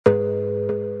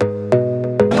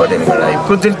बड़े बड़ा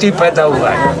कुदरती पैदा हुआ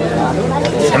है,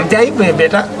 समझाई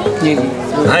बेटा जी।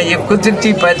 हाँ, ये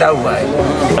कुदरती पैदा हुआ है।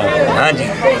 हाँ जी,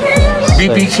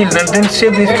 BBC लंदन से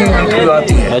भी इसकी इंटरव्यू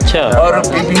आती है। अच्छा। और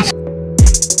BBC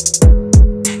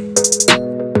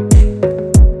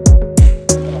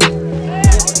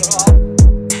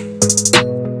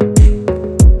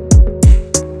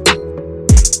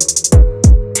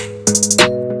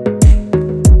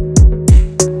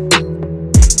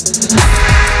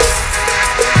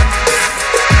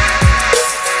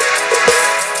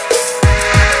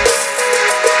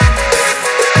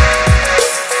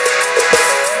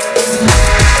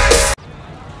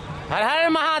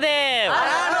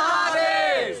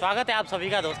स्वागत है आप सभी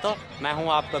का दोस्तों। मैं हूं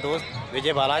आपका दोस्त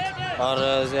विजय बालाज और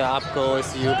आपको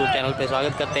इस YouTube चैनल पे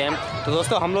स्वागत करते हैं। तो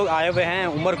दोस्तों हम लोग आए हुए हैं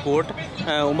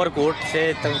उमरकोट से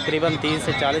तकरीबन 30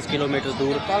 से 40 किलोमीटर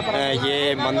दूर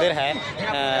ये मंदिर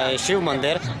है, शिव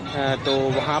मंदिर। तो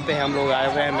वहाँ पे हम लोग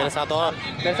आए हुए हैं। मेरे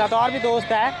साथ और भी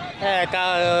दोस्त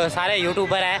है, सारे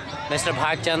यूट्यूबर हैं, मिस्टर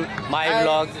भागचंद, माई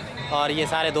ब्लॉग और ये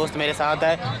सारे दोस्त मेरे साथ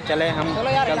है। चले हम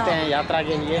चलते हैं यात्रा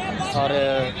के लिए और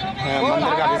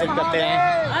मंदिर का विजिट करते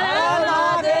हैं।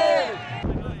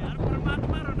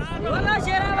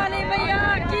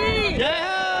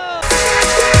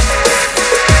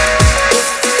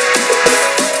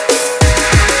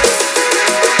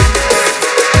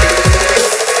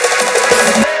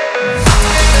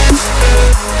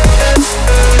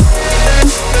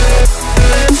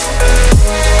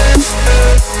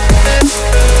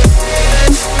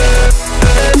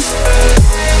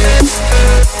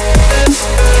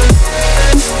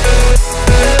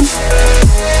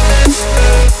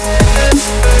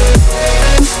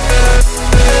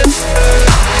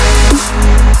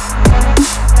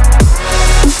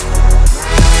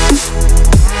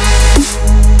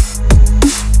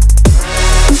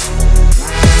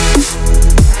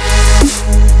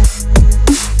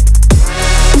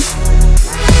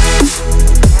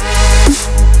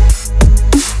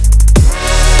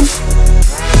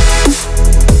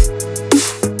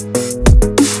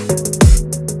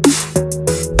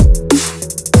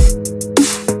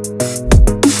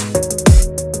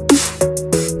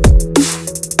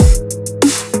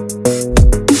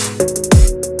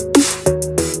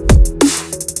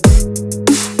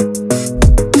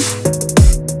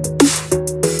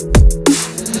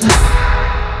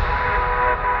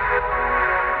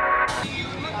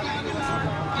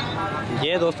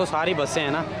 ये दोस्तों सारी बसें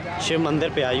हैं ना शिव मंदिर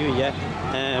पे आई हुई है।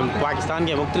 पाकिस्तान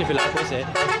के मुख्तलिफ इलाकों से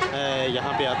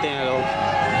यहाँ पे आते हैं लोग।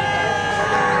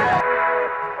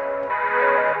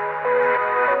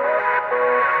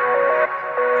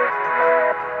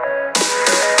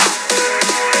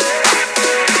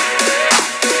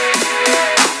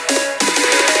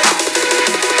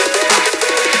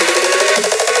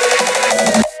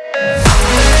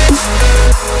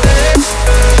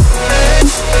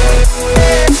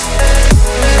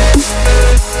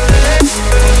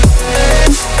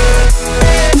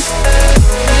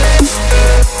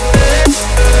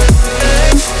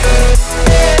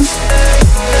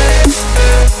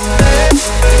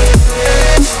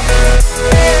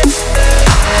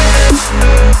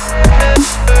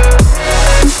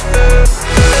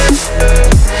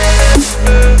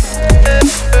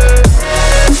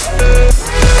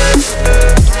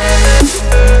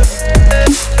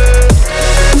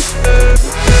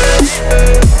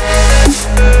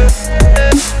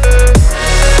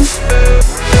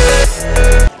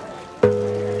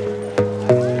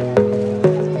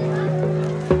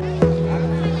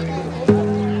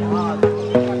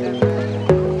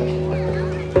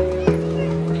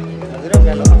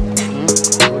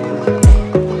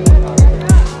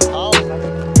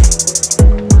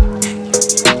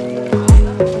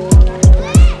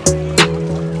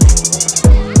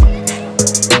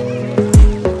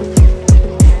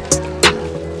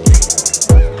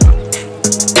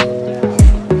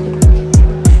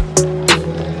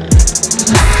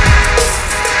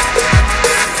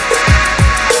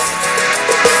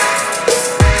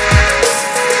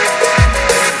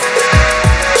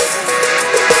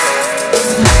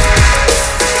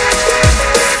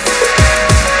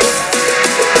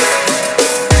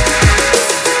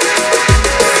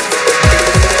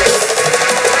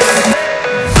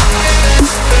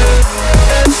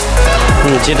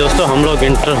 जी दोस्तों हम लोग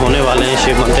एंटर होने वाले हैं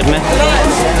शिव मंदिर में।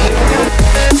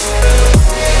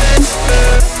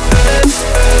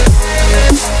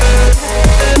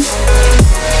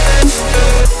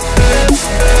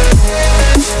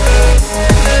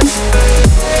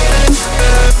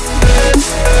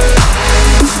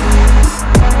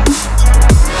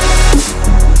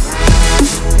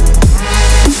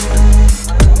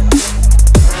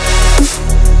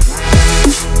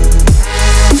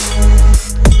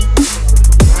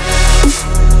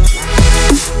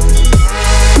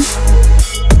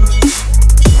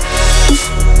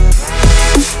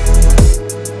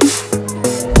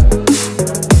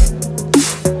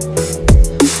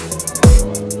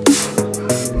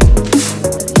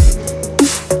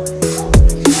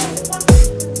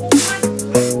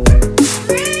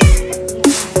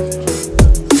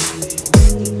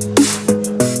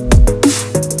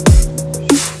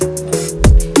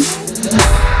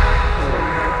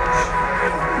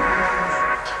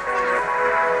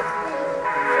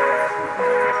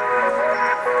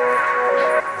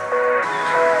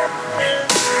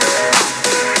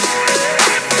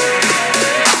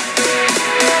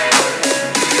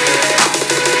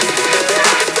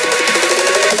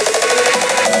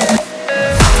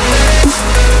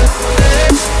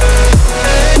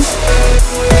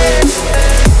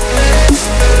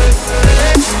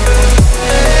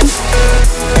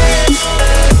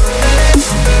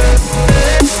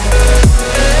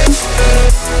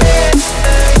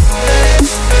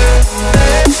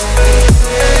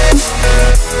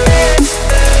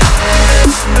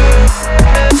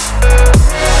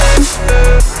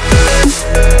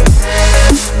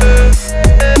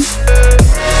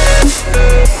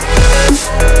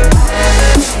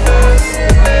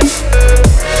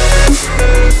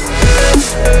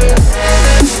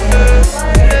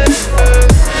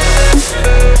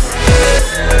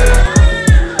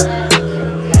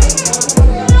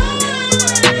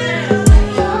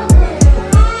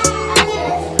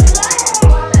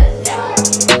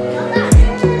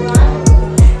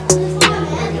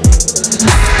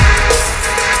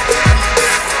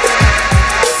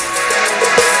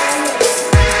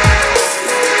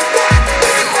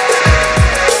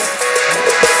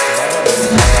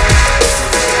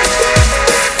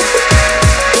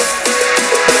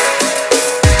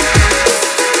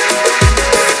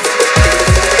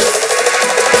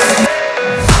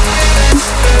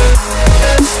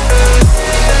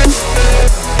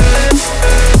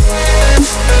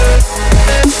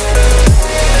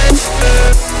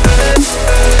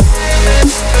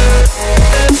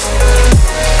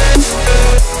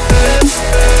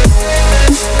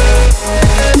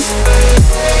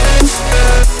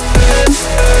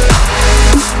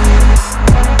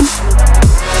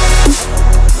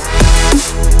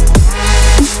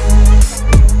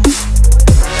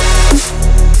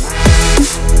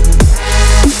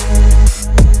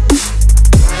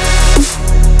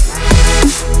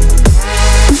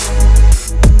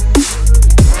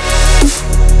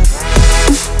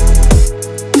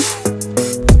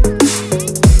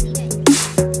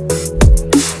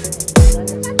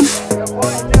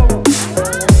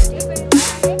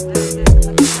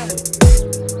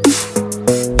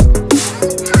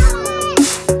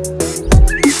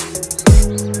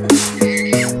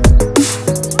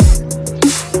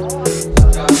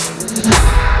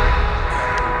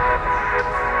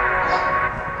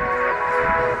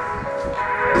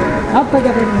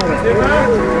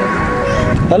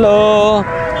 Hello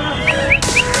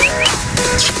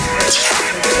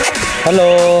hello.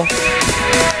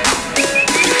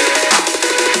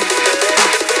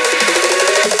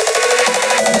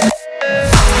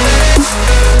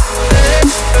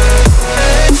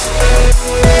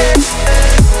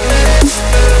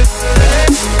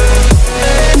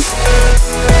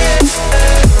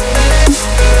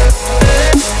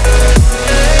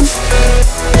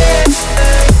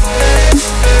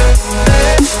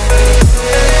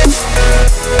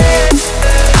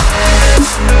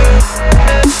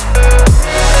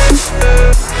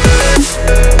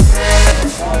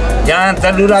 जहाँ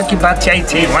दलूरा की बादशाही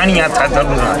थी, वाणिया था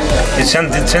दलूरा,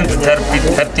 सिंध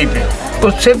धरती पे,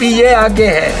 उससे भी ये आगे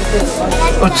है।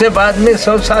 उससे बाद में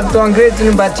 100 साल तो अंग्रेज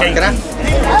ने बादशाही की,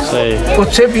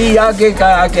 उससे भी आगे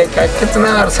का कितना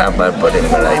अरसा बड़े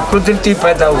बड़ा कुदरती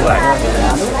पैदा हुआ है।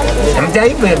 समझाई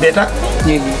बेटा?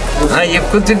 हाँ, ये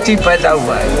कुदरती पैदा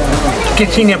हुआ है,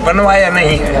 किसी ने बनवाया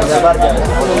नहीं है,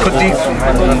 खुद ही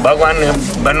भगवान ने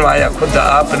बनवाया, खुद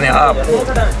आपने आप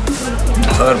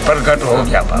और प्रकट हो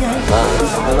गया बाबा।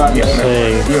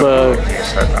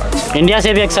 इंडिया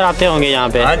से भी अक्सर आते होंगे यहाँ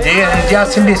पे? हाँ जी, इंडिया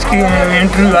से भी इसकी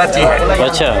इंटरव्यू आती है।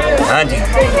 अच्छा। हाँ जी,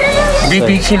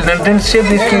 BBC लंदन से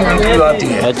भी इसकी इंटरव्यू आती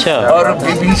है। अच्छा। और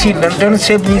BBC लंदन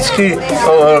से भी इसकी,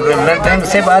 और लंदन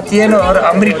से आती है ना, और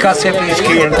अमेरिका से भी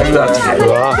इसकी इंटरव्यू आती है।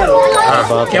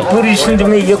 हाँ, क्या पूरी सिंध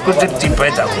में ये कुदरती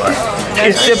पैदा हुआ है।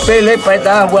 इससे पहले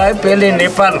पैदा हुआ है, पहले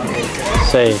नेपाल में।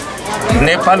 सही।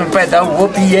 नेपाल में पैदा, वो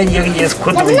भी ये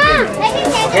खुद भी,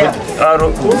 और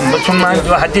मुसलमान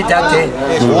जो हज जाते हैं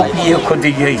वो भी ये खुद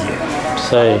यही है।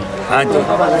 सही। हाँ जी,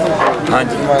 हाँ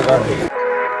जी।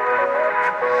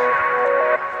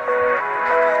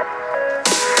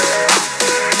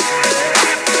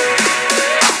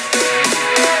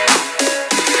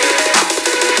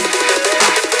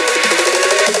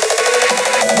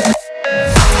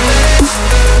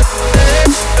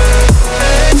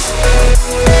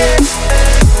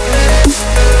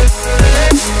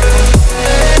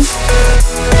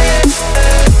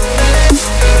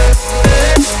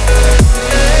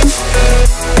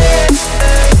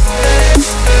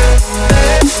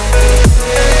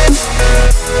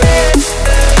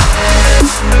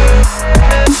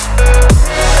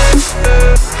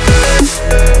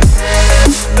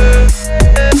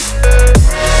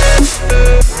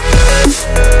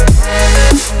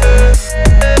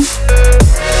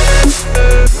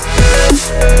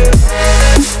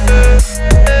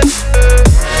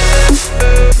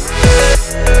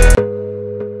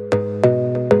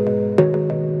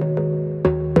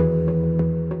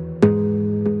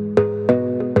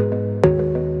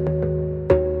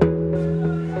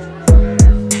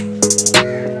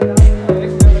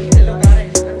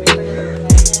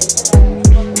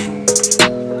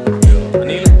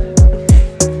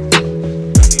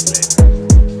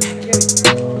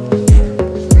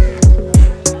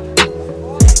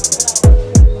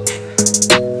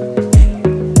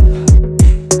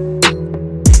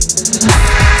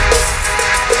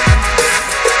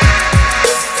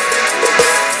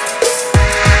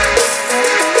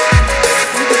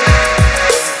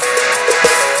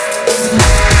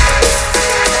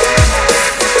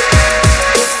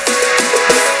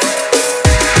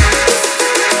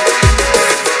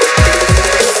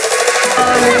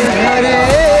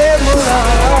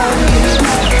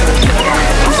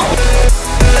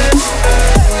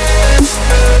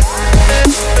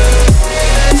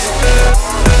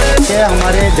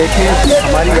 देखिए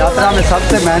हमारी यात्रा में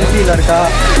सबसे मेहनती लड़का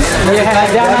ये है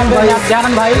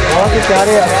जानन भाई, बहुत ही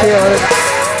प्यारे अच्छे और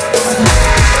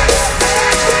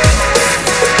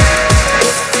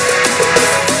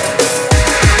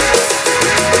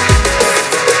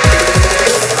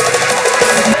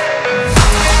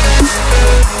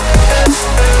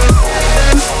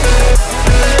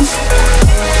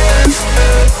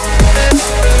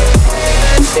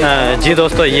जी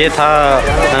दोस्तों, ये था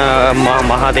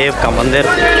महादेव का मंदिर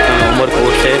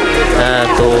उमरकोट से।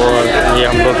 तो ये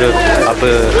हम लोग अब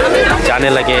जाने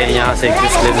लगे, यहाँ से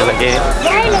एग्जिट लेने लगे।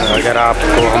 अगर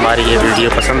आपको हमारी ये वीडियो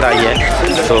पसंद आई है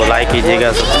तो लाइक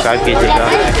कीजिएगा, सब्सक्राइब कीजिएगा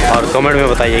और कमेंट में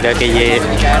बताइएगा कि ये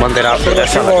मंदिर आपको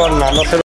कैसा लगा।